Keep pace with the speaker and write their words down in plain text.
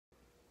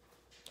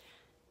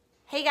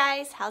Hey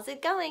guys, how's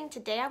it going?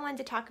 Today I wanted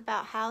to talk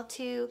about how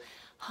to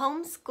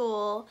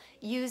homeschool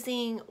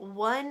using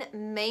one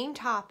main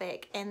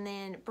topic and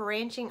then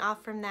branching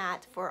off from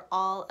that for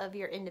all of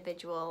your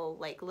individual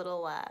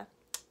little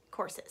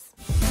courses.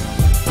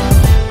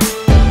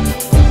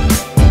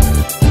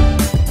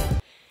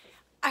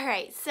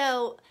 Alright,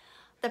 so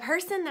the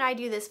person that I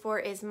do this for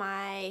is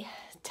my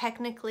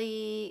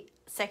technically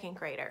second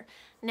grader.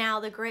 Now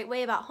the great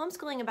way about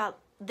homeschooling about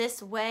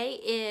this way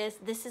is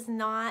this is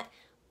not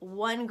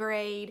one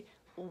grade,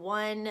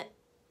 one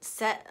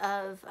set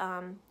of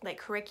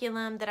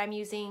curriculum that I'm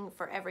using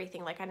for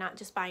everything. Like I'm not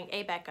just buying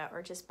ABECA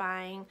or just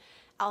buying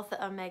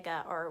Alpha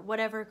Omega or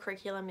whatever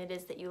curriculum it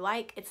is that you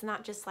like. It's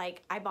not just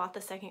like I bought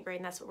the second grade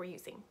and that's what we're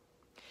using.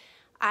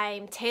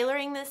 I'm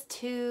tailoring this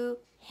to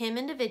him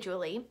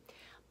individually,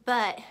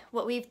 but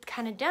what we've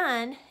kind of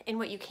done and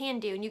what you can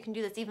do, and you can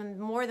do this even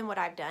more than what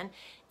I've done,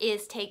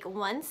 is take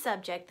one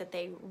subject that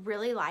they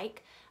really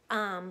like.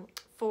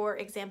 For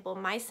example,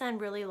 my son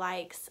really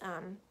likes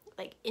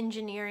like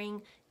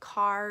engineering,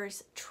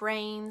 cars,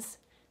 trains.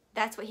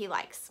 That's what he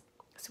likes.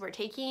 So we're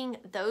taking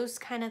those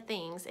kind of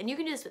things, and you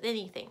can do this with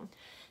anything.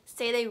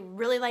 Say they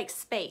really like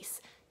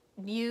space.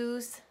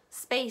 Use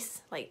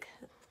space, like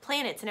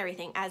planets and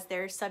everything, as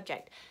their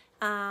subject.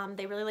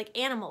 They really like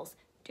animals.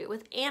 Do it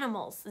with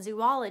animals,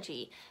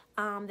 zoology.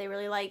 They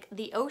really like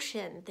the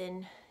ocean,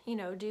 then, you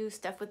know, do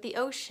stuff with the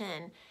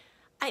ocean.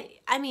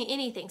 I mean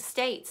anything.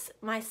 States.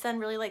 My son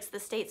really likes the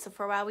states, so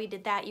for a while we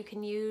did that. You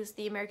can use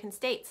the American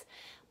states.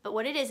 But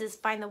what it is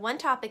find the one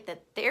topic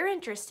that they're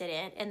interested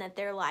in and that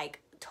they're like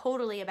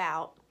totally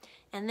about,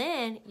 and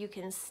then you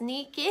can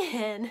sneak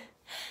in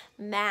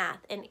math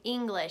and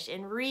English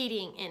and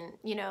reading and,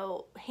 you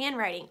know,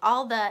 handwriting,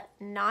 all the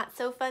not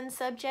so fun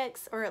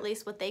subjects, or at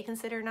least what they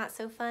consider not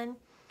so fun.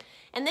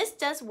 And this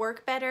does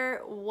work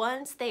better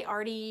once they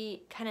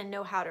already kind of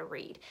know how to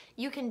read.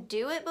 You can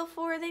do it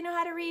before they know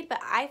how to read, but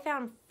I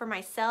found for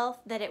myself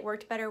that it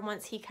worked better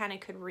once he kind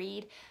of could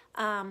read,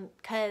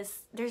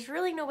 because there's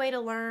really no way to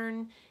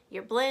learn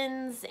your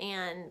blends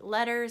and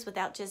letters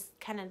without just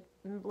kind of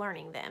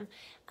learning them.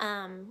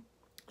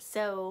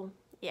 So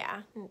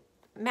yeah,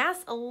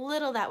 math's a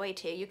little that way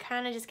too. You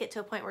kind of just get to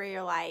a point where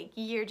you're like,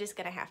 you're just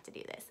gonna have to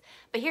do this.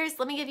 But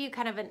let me give you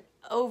kind of an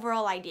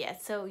overall idea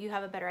so you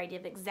have a better idea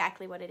of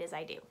exactly what it is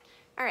I do.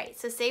 All right,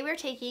 so say we're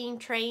taking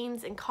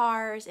trains and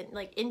cars and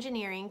like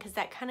engineering, because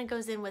that kind of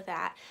goes in with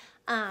that.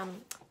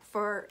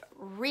 For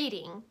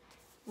reading,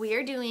 we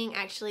are doing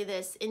actually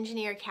this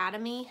Engineer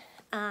Academy,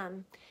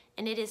 and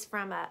it is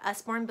from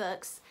Usborne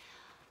Books.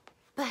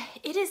 But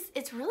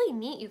it's really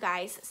neat, you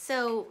guys.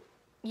 So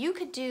you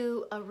could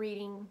do a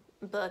reading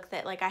book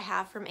that like I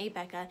have from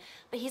ABECA,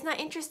 but he's not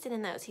interested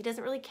in those. He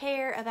doesn't really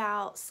care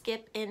about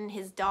Skip and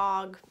his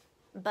dog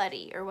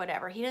Buddy or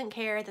whatever. He didn't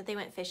care that they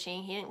went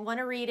fishing. He didn't want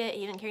to read it.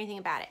 He didn't care anything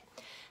about it.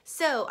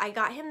 So I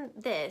got him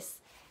this,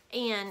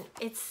 and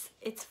it's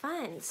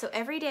fun. So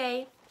every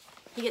day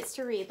he gets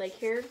to read. Like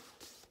here,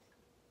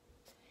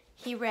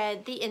 he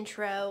read the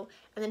intro,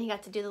 and then he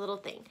got to do the little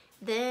thing.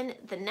 Then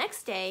the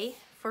next day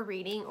for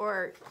reading,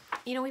 or,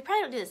 you know, we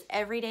probably don't do this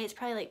every day. It's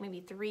probably like maybe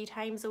 3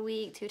 times a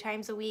week, 2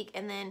 times a week.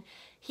 And then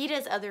he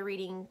does other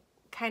reading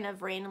kind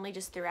of randomly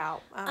just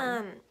throughout.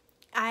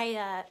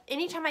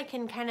 Anytime I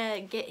can kind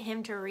of get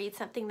him to read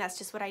something, that's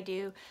just what I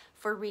do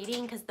for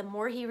reading, because the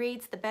more he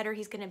reads, the better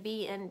he's going to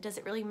be. And does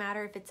it really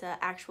matter if it's an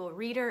actual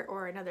reader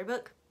or another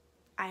book?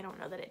 I don't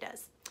know that it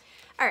does.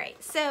 All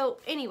right. So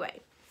anyway,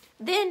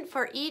 then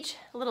for each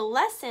little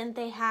lesson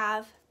they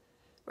have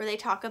where they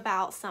talk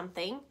about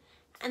something,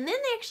 and then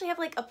they actually have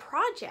like a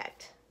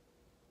project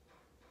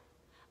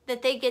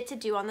that they get to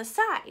do on the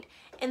side.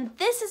 And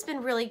this has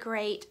been really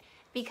great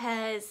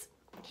because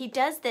he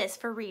does this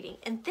for reading,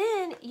 and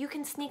then you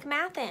can sneak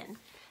math in.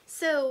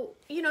 So,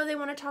 you know, they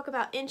want to talk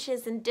about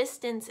inches and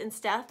distance and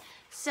stuff.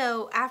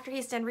 So after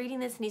he's done reading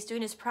this and he's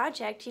doing his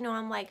project, you know,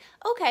 I'm like,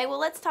 okay, well,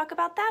 let's talk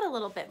about that a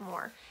little bit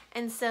more.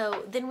 And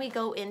so then we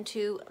go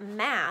into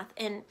math,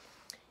 and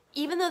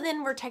even though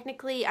then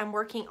I'm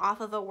working off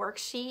of a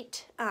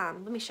worksheet.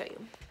 Let me show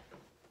you.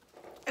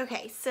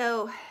 Okay,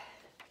 so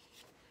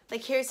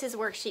like here's his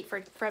worksheet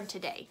from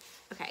today.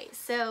 Okay,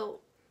 so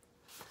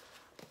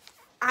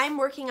I'm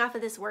working off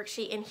of this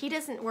worksheet, and he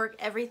doesn't work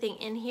everything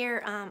in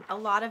here. A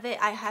lot of it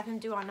I have him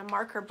do on a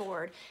marker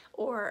board,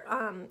 or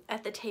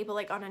at the table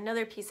like on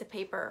another piece of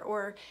paper,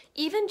 or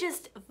even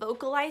just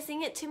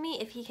vocalizing it to me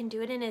if he can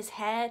do it in his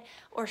head,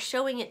 or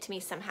showing it to me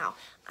somehow.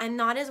 I'm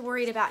not as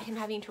worried about him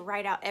having to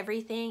write out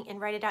everything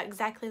and write it out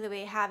exactly the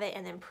way I have it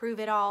and then prove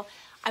it all.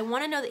 I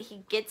want to know that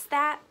he gets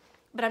that,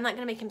 but I'm not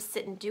going to make him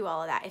sit and do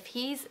all of that. If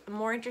he's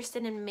more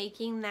interested in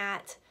making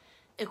that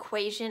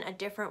equation a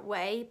different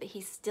way, but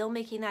he's still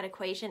making that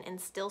equation and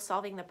still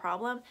solving the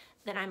problem,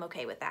 then I'm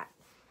okay with that.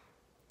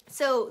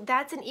 So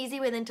that's an easy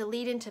way then to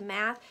lead into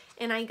math.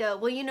 And I go,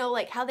 well, you know,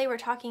 like how they were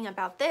talking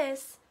about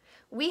this,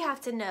 we have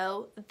to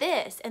know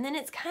this. And then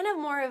it's kind of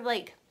more of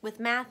like, with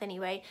math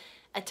anyway,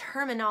 a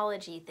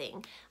terminology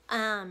thing.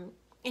 And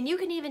you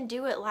can even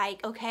do it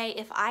like, okay,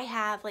 if I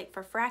have like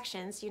for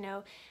fractions, you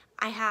know,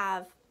 I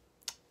have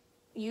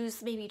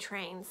use maybe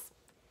trains.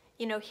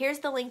 You know, here's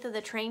the length of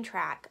the train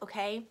track,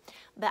 okay?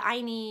 But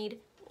I need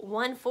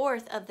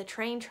 1/4 of the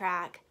train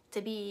track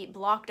to be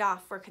blocked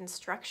off for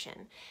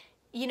construction.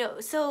 You know,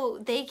 so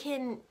they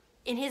can,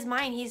 in his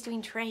mind, he's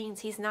doing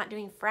trains, he's not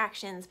doing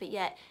fractions, but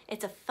yet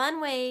it's a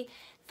fun way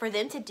for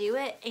them to do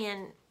it.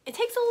 And it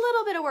takes a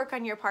little bit of work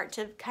on your part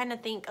to kind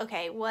of think,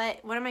 okay, what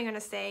am I going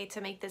to say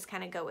to make this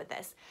kind of go with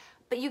this?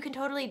 But you can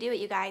totally do it,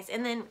 you guys.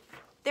 And then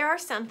there are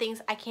some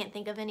things I can't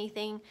think of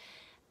anything.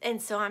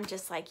 And so I'm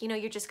just like, you know,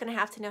 you're just going to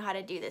have to know how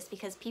to do this,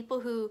 because people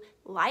who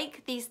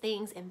like these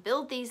things and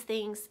build these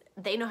things,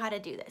 they know how to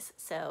do this.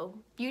 So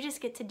you just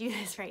get to do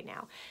this right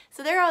now.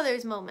 So there are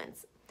those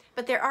moments.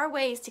 But there are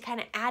ways to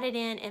kind of add it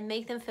in and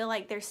make them feel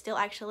like they're still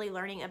actually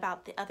learning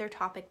about the other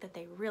topic that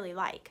they really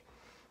like.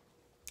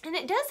 And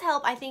it does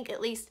help, I think,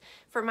 at least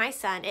for my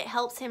son, it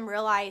helps him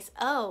realize,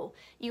 oh,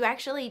 you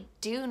actually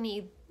do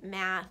need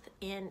math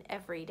in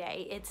every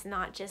day. It's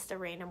not just a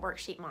random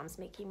worksheet mom's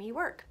making me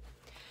work.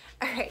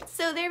 All right,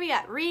 so there we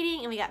got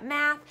reading and we got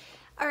math.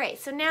 All right,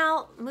 so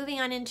now moving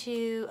on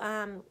into,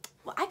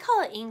 well, I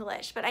call it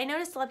English, but I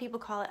noticed a lot of people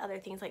call it other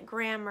things like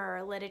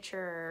grammar,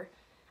 literature.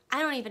 I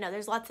don't even know.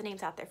 There's lots of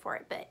names out there for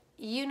it, but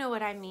you know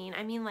what I mean.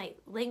 I mean, like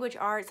language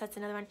arts, that's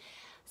another one.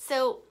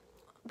 So,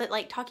 but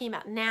like talking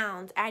about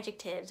nouns,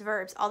 adjectives,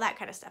 verbs, all that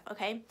kind of stuff,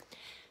 okay?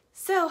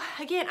 So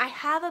again, I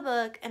have a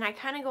book and I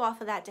kind of go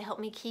off of that to help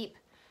me keep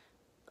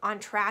on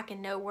track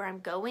and know where I'm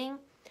going.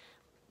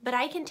 But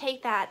I can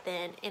take that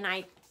then and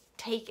I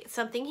take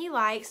something he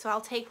likes. So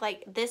I'll take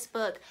like this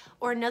book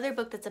or another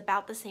book that's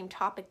about the same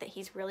topic that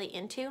he's really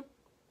into.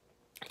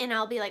 And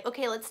I'll be like,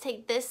 okay, let's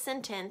take this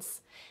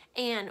sentence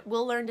and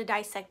we'll learn to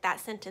dissect that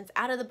sentence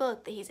out of the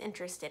book that he's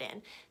interested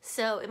in.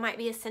 So it might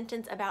be a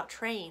sentence about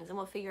trains and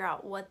we'll figure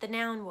out what the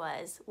noun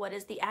was, what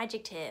is the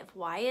adjective,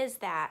 why is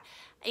that?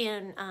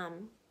 And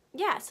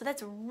yeah, so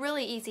that's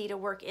really easy to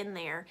work in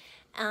there.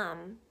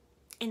 And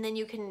then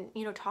you can,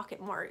 you know, talk it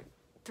more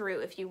through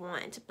if you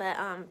want, but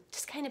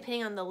just kind of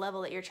depending on the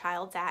level that your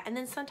child's at. And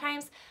then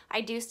sometimes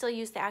I do still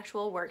use the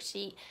actual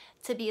worksheet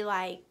to be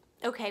like,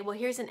 okay, well,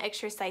 here's an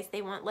exercise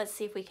they want. Let's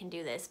see if we can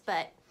do this.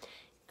 But,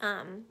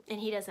 and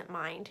he doesn't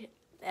mind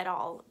at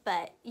all.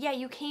 But yeah,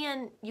 you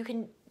can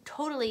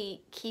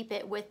totally keep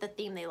it with the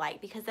theme they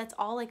like, because that's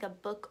all like a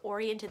book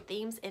oriented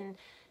themes. And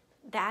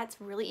that's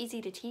really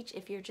easy to teach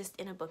if you're just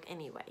in a book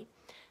anyway.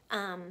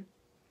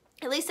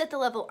 At least at the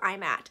level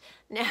I'm at.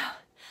 Now,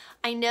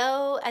 I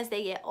know as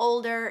they get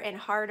older and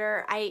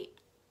harder, I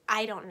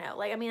don't know.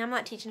 Like, I mean, I'm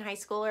not teaching high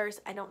schoolers.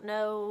 I don't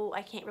know.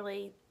 I can't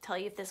really tell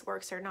you if this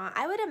works or not.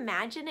 I would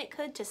imagine it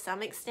could to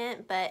some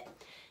extent, but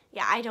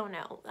yeah, I don't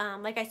know.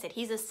 Like I said,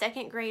 he's a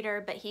second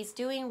grader, but he's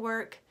doing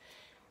work,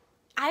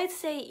 I'd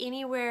say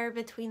anywhere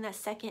between the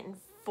 2nd and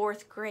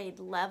 4th grade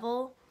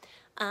level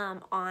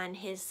on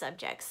his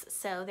subjects.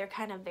 So they're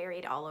kind of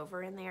varied all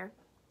over in there.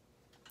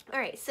 All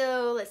right,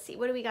 so let's see.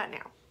 What do we got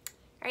now?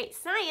 All right,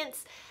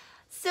 science.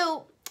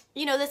 So,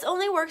 you know, this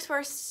only works for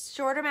a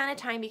short amount of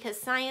time because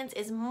science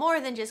is more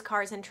than just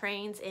cars and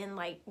trains and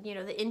like, you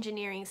know, the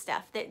engineering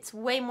stuff. That's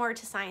way more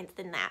to science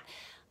than that.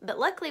 But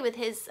luckily with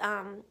his,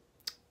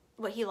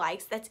 what he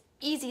likes, that's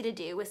easy to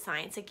do with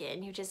science.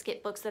 Again, you just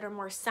get books that are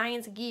more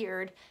science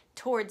geared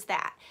towards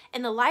that.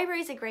 And the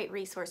library is a great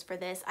resource for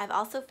this. I've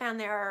also found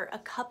there are a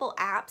couple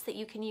apps that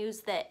you can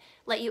use that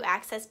let you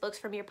access books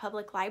from your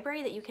public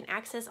library that you can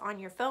access on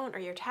your phone or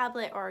your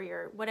tablet or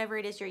your whatever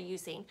it is you're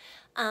using.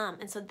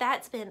 And so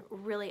that's been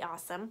really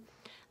awesome.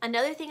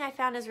 Another thing I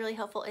found is really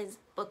helpful is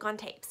book on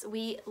tapes.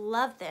 We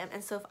love them.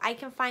 And so if I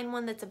can find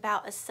one that's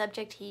about a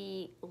subject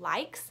he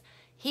likes,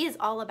 he is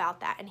all about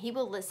that, and he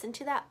will listen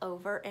to that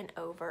over and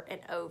over and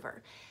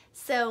over.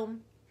 So,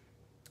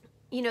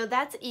 you know,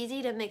 that's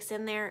easy to mix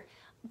in there.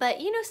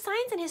 But, you know,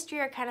 science and history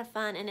are kind of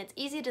fun, and it's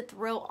easy to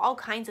throw all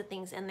kinds of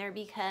things in there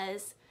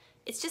because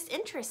it's just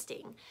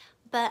interesting.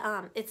 But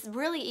it's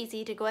really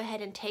easy to go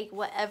ahead and take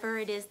whatever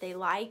it is they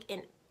like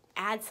and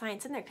add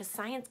science in there, because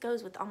science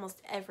goes with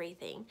almost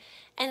everything.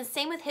 And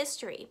same with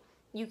history.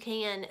 You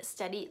can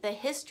study the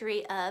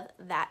history of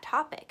that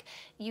topic.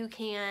 You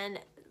can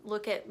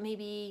look at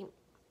maybe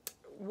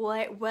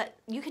what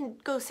you can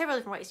go several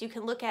different ways. You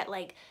can look at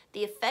like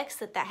the effects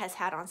that has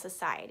had on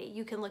society.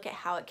 You can look at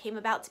how it came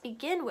about to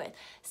begin with.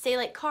 Say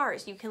like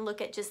cars, you can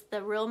look at just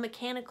the real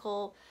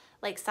mechanical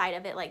like side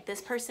of it, like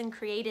this person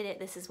created it,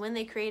 this is when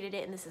they created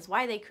it, and this is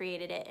why they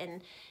created it,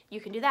 and you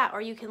can do that.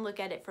 Or you can look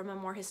at it from a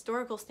more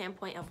historical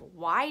standpoint of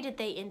why did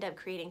they end up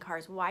creating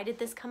cars? Why did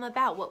this come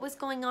about? What was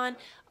going on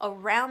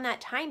around that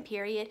time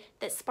period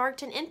that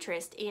sparked an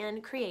interest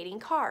in creating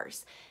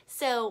cars?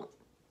 So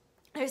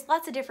there's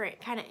lots of different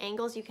kind of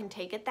angles you can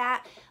take at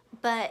that,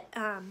 but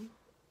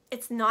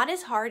it's not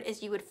as hard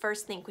as you would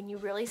first think. When you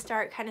really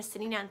start kind of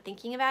sitting down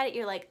thinking about it,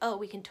 you're like, oh,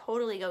 we can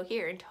totally go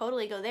here and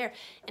totally go there.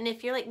 And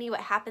if you're like me,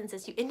 what happens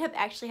is you end up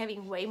actually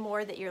having way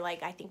more that you're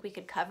like, I think we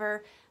could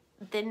cover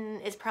than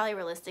is probably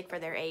realistic for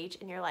their age.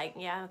 And you're like,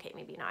 yeah, okay,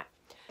 maybe not.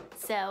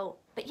 So,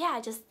 but yeah,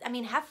 just, I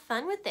mean, have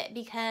fun with it,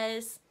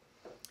 because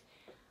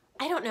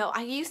I don't know.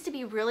 I used to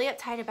be really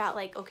uptight about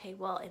like, okay,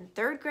 well, in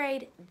 3rd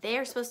grade,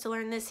 they're supposed to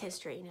learn this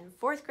history. And in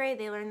 4th grade,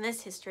 they learn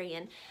this history.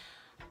 And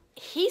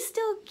he's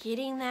still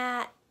getting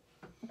that,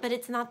 but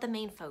it's not the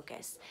main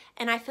focus.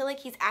 And I feel like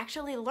he's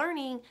actually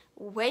learning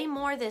way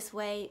more this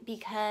way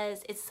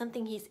because it's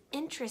something he's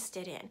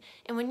interested in.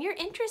 And when you're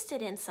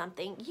interested in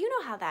something, you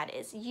know how that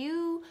is.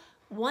 You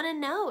want to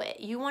know it.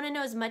 You want to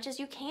know as much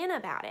as you can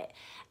about it.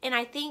 And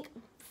I think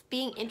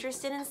being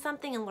interested in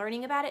something and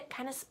learning about it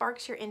kind of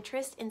sparks your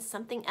interest in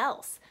something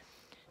else.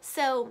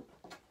 So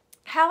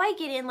how I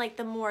get in like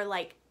the more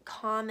like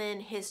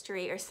common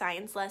history or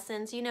science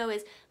lessons, you know,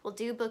 is we'll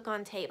do book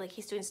on tape. Like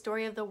he's doing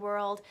Story of the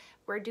World.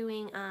 We're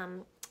doing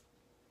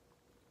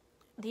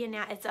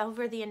it's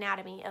over the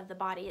anatomy of the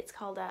body. It's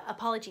called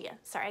Apologia.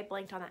 Sorry, I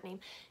blanked on that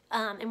name.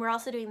 And we're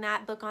also doing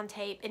that book on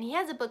tape. And he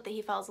has a book that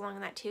he follows along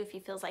on that too if he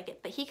feels like it.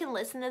 But he can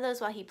listen to those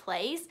while he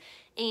plays.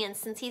 And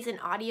since he's an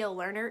audio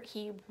learner,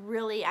 he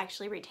really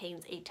actually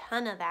retains a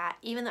ton of that,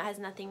 even though it has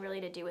nothing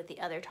really to do with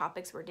the other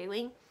topics we're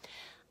doing.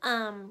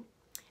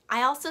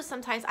 I also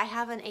sometimes, I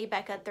have an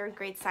ABECA 3rd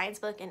grade science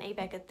book and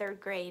ABECA 3rd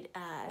grade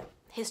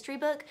history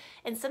book.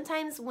 And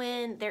sometimes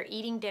when they're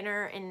eating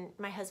dinner and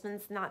my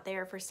husband's not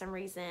there for some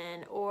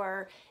reason,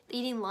 or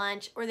eating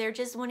lunch, or they're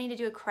just wanting to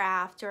do a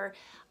craft, or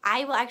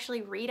I will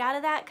actually read out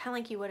of that kind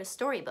of like you would a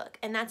storybook.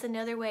 And that's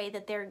another way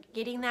that they're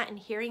getting that and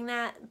hearing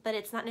that, but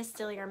it's not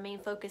necessarily our main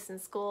focus in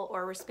school,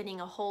 or we're spending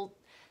a whole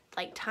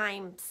like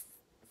time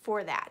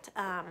for that.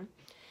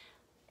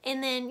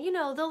 And then, you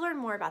know, they'll learn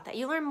more about that.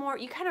 You learn more,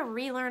 you kind of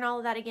relearn all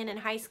of that again in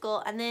high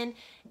school. And then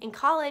in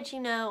college, you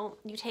know,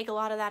 you take a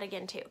lot of that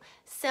again too.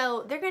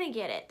 So they're going to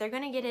get it. They're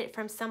going to get it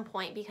from some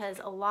point,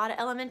 because a lot of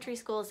elementary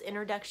school is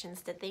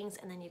introductions to things,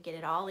 and then you get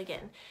it all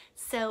again.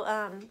 So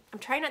I'm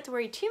trying not to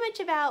worry too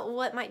much about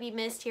what might be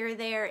missed here or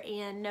there,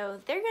 and know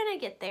they're going to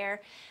get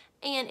there.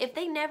 And if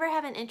they never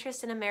have an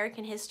interest in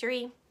American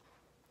history,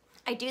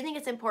 I do think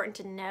it's important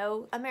to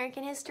know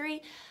American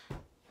history.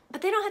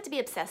 But they don't have to be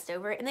obsessed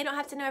over it, and they don't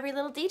have to know every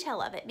little detail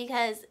of it,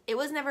 because it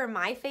was never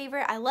my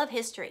favorite. I love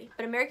history,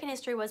 but American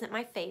history wasn't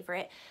my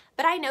favorite.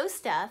 But I know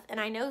stuff, and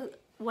I know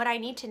what I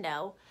need to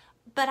know,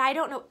 but I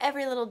don't know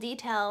every little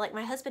detail. Like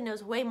my husband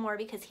knows way more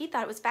because he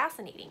thought it was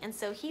fascinating. And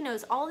so he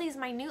knows all these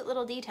minute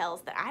little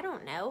details that I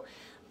don't know,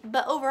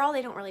 but overall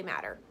they don't really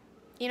matter.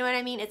 You know what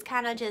I mean? It's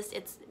kind of just,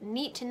 it's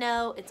neat to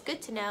know, it's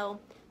good to know,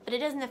 but it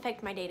doesn't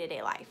affect my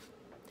day-to-day life.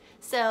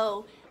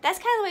 So that's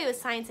kind of the way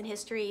with science and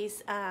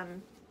histories.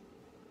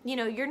 You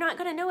know, you're not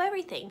going to know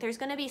everything. There's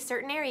going to be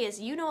certain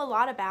areas you know a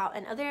lot about,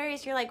 and other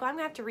areas you're like, well, I'm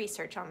going to have to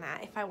research on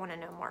that if I want to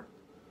know more.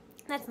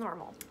 That's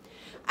normal.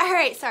 All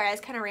right, sorry, I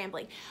was kind of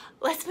rambling.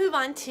 Let's move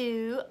on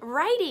to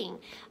writing.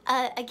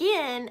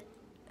 Again,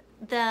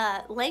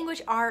 the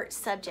language art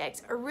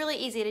subjects are really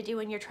easy to do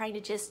when you're trying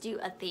to just do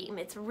a theme.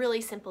 It's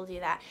really simple to do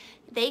that.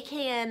 They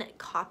can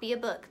copy a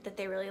book that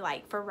they really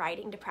like for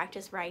writing, to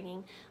practice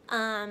writing.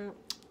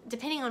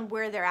 Depending on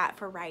where they're at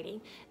for writing,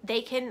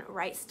 they can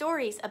write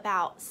stories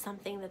about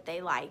something that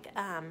they like.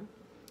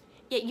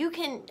 Yeah, you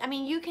can, I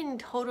mean, you can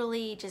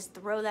totally just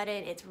throw that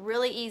in. It's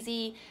really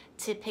easy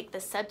to pick the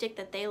subject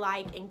that they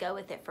like and go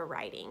with it for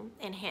writing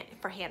and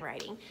for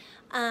handwriting.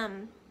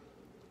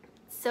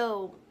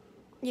 So,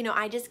 you know,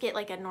 I just get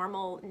like a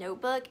normal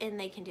notebook and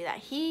they can do that.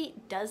 He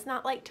does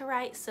not like to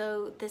write,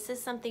 so this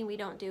is something we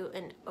don't do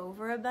an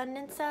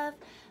overabundance of,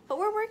 but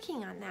we're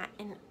working on that,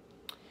 and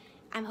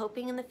I'm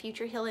hoping in the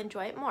future he'll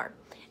enjoy it more.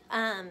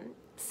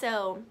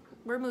 So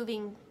we're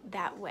moving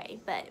that way,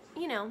 but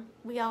you know,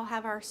 we all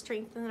have our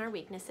strengths and our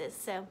weaknesses.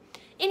 So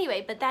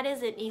anyway, but that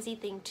is an easy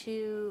thing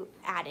to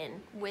add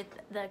in with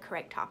the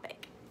correct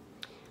topic.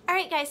 All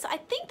right, guys, so I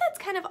think that's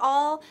kind of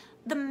all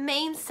the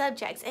main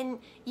subjects, and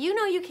you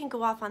know, you can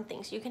go off on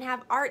things. You can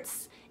have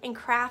arts and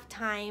craft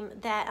time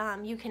that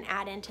you can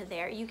add into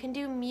there. You can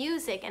do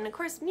music, and of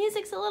course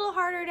music's a little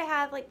harder to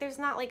have. Like there's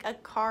not like a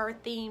car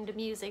themed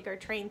music or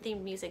train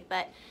themed music,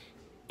 but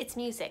it's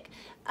music.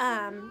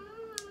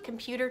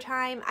 Computer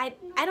time, I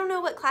don't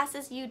know what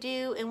classes you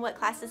do and what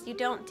classes you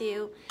don't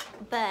do,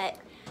 but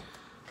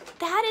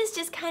that is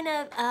just kind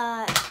of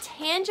a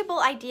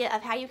tangible idea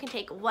of how you can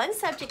take one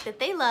subject that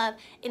they love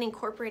and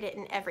incorporate it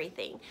in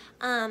everything.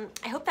 I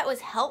hope that was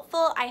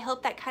helpful. I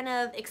hope that kind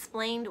of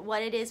explained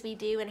what it is we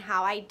do and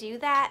how I do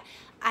that.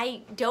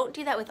 I don't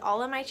do that with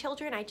all of my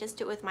children. I just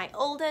do it with my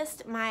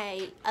oldest.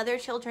 My other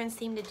children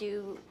seem to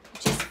do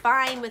just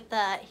fine with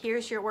the,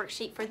 here's your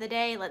worksheet for the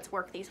day, let's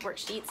work these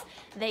worksheets.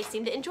 They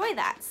seem to enjoy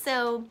that.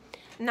 So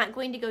I'm not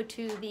going to go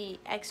to the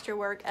extra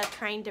work of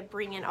trying to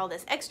bring in all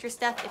this extra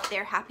stuff if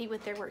they're happy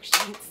with their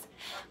worksheets.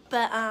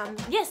 But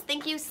yes,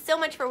 thank you so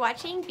much for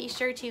watching. Be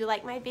sure to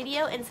like my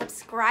video and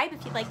subscribe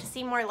if you'd like to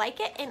see more like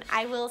it, and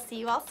I will see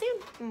you all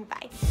soon.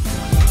 Bye.